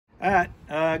All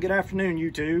right, good afternoon,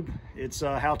 YouTube. It's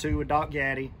How To with Doc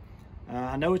Gaddy.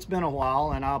 I know it's been a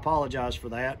while, and I apologize for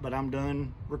that, but I'm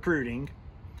done recruiting.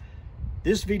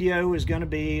 This video is going to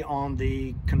be on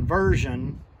the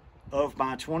conversion of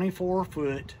my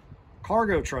 24-foot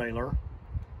cargo trailer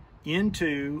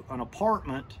into an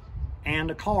apartment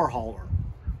and a car hauler.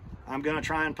 I'm going to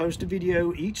try and post a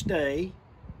video each day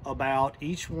about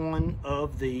each one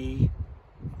of the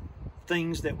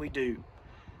things that we do.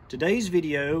 Today's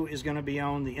video is going to be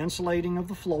on the insulating of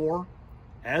the floor,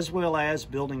 as well as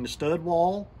building the stud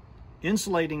wall,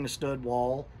 insulating the stud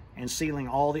wall, and sealing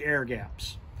all the air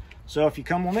gaps. So if you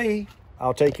come with me,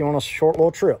 I'll take you on a short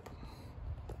little trip.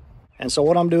 And so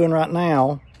what I'm doing right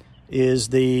now is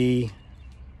the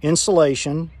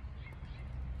insulation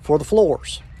for the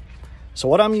floors. So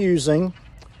what I'm using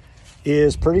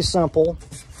is pretty simple.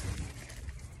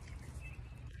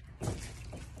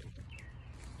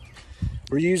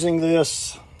 We're using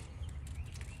this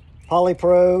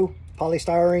Polypro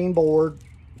polystyrene board,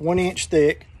 1 inch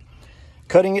thick,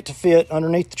 cutting it to fit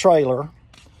underneath the trailer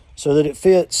so that it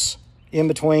fits in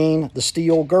between the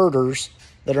steel girders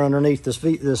that are underneath this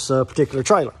particular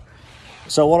trailer.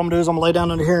 So what I'm gonna do is I'm gonna lay down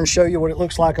under here and show you what it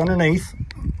looks like underneath.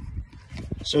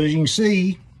 So as you can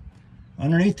see,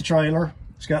 underneath the trailer,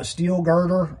 it's got steel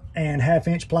girder and 1/2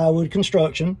 inch plywood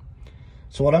construction.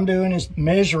 So what I'm doing is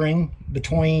measuring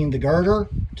between the girder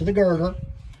to the girder,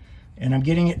 and I'm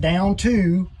getting it down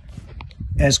to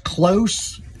as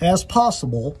close as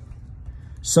possible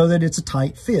so that it's a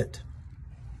tight fit.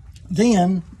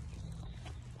 Then,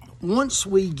 once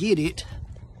we get it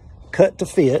cut to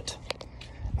fit,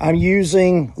 I'm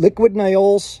using liquid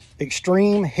nails,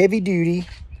 extreme heavy duty,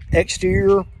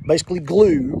 exterior, basically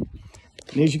glue.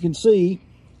 And as you can see,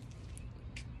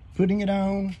 putting it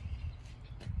on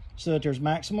so that there's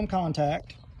maximum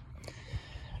contact.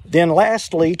 Then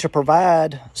lastly, to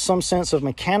provide some sense of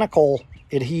mechanical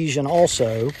adhesion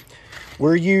also,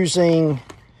 we're using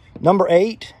number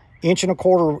 8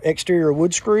 1.25 inch exterior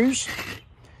wood screws.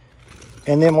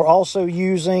 And then we're also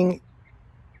using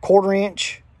 1/4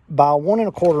 inch by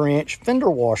 1.25 inch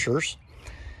fender washers.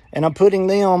 And I'm putting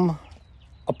them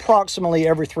approximately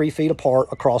every 3 feet apart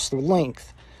across the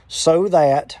length, so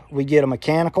that we get a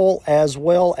mechanical as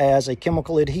well as a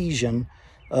chemical adhesion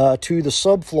to the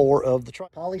subfloor of the trailer.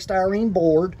 Polystyrene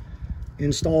board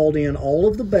installed in all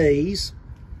of the bays.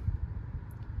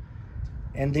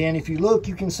 And then if you look,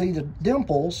 you can see the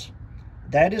dimples.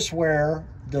 That is where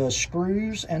the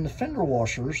screws and the fender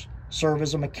washers serve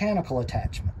as a mechanical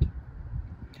attachment.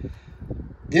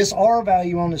 This R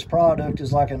value on this product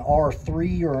is like an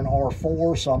R3 or an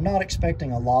R4, so I'm not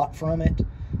expecting a lot from it.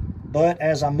 But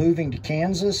as I'm moving to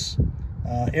Kansas,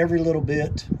 every little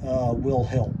bit will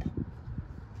help.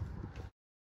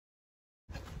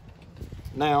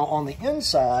 Now on the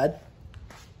inside,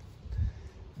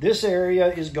 this area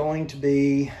is going to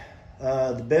be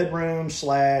the bedroom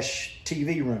slash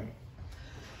TV room.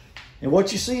 And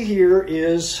what you see here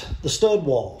is the stud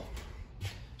wall.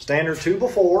 Standard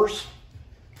 2x4s,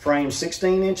 frame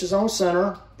 16 inches on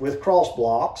center with cross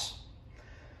blocks.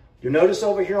 You'll notice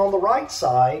over here on the right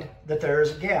side that there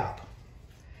is a gap.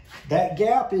 That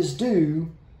gap is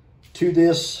due to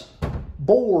this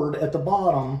board at the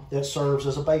bottom that serves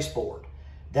as a baseboard.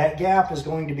 That gap is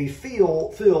going to be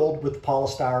filled with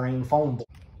polystyrene foam board.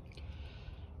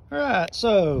 All right,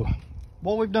 so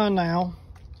what we've done now,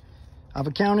 I've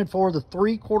accounted for the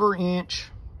 3/4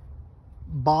 inch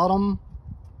bottom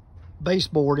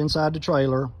baseboard inside the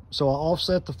trailer. So I'll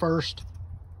offset the first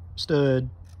stud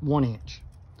 1 inch.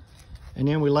 And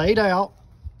then we laid out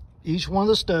each one of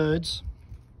the studs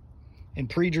and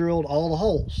pre-drilled all the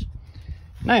holes.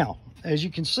 Now, as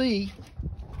you can see,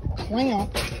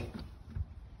 clamped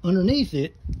underneath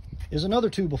it is another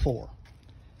 2x4.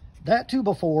 That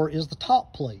 2x4 is the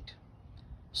top plate.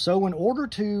 So in order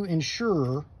to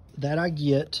ensure that I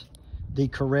get the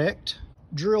correct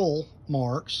drill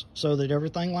marks so that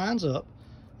everything lines up,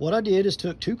 what I did is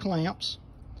took 2 clamps,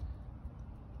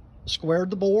 squared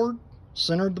the board,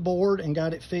 centered the board, and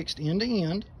got it fixed end to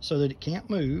end so that it can't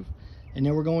move. And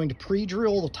then we're going to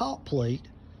pre-drill the top plate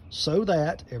so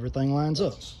that everything lines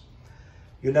up.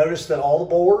 You'll notice that all the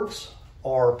boards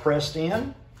are pressed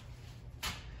in.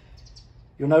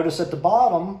 You'll notice at the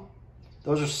bottom,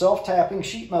 those are self-tapping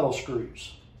sheet metal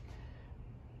screws.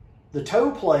 The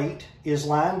toe plate is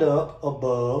lined up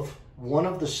above one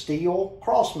of the steel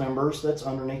cross members that's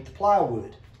underneath the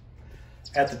plywood.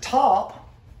 At the top,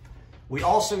 we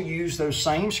also use those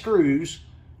same screws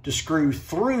to screw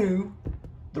through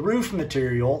the roof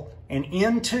material and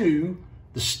into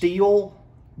the steel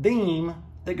beam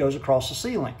that goes across the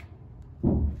ceiling.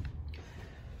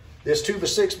 This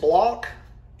 2x6 block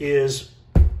is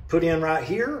put in right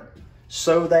here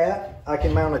so that I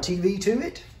can mount a TV to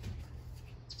it.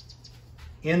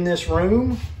 In this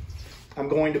room, I'm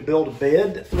going to build a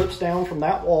bed that flips down from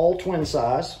that wall, twin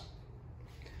size.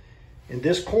 In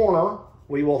this corner,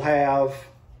 we will have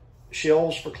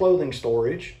shelves for clothing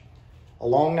storage.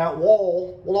 Along that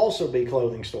wall will also be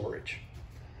clothing storage.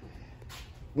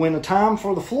 When the time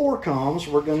for the floor comes,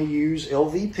 we're going to use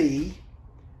LVP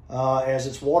as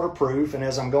it's waterproof, and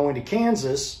as I'm going to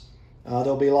Kansas,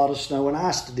 there'll be a lot of snow and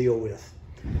ice to deal with.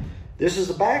 This is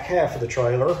the back half of the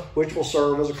trailer, which will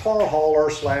serve as a car hauler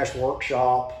 /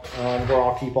 workshop where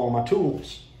I'll keep all my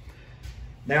tools.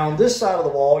 Now on this side of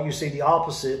the wall, you see the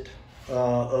opposite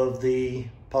of the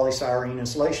polystyrene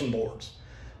insulation boards.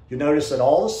 You'll notice that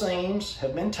all the seams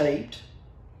have been taped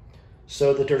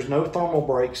so that there's no thermal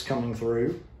breaks coming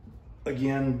through.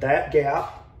 Again, that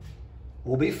gap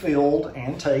will be filled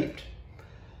and taped.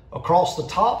 Across the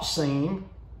top seam,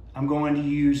 I'm going to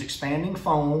use expanding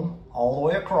foam all the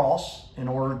way across in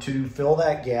order to fill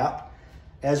that gap,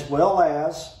 as well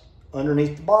as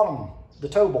underneath the bottom, the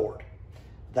toe board.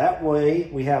 That way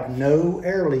we have no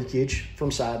air leakage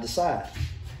from side to side.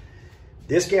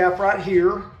 This gap right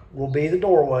here will be the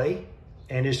doorway,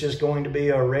 and it's just going to be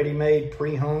a ready-made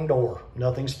pre-hung door.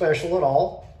 Nothing special at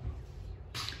all.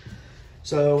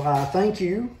 So thank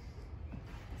you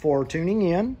for tuning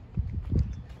in.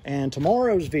 And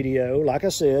tomorrow's video, like I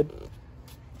said,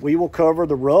 we will cover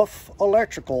the rough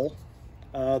electrical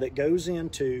that goes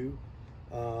into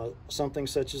something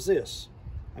such as this.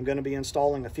 I'm going to be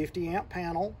installing a 50 amp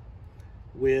panel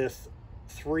with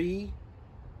 3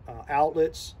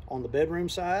 outlets on the bedroom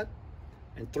side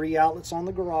and 3 outlets on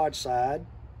the garage side.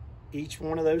 Each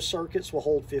one of those circuits will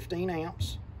hold 15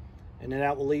 amps, and then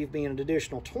that will leave me an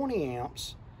additional 20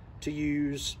 amps to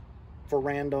use for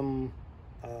random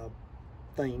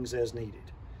things as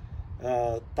needed.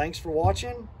 Thanks for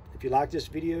watching. If you like this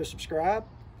video, subscribe,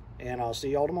 and I'll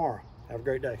see y'all tomorrow. Have a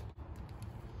great day.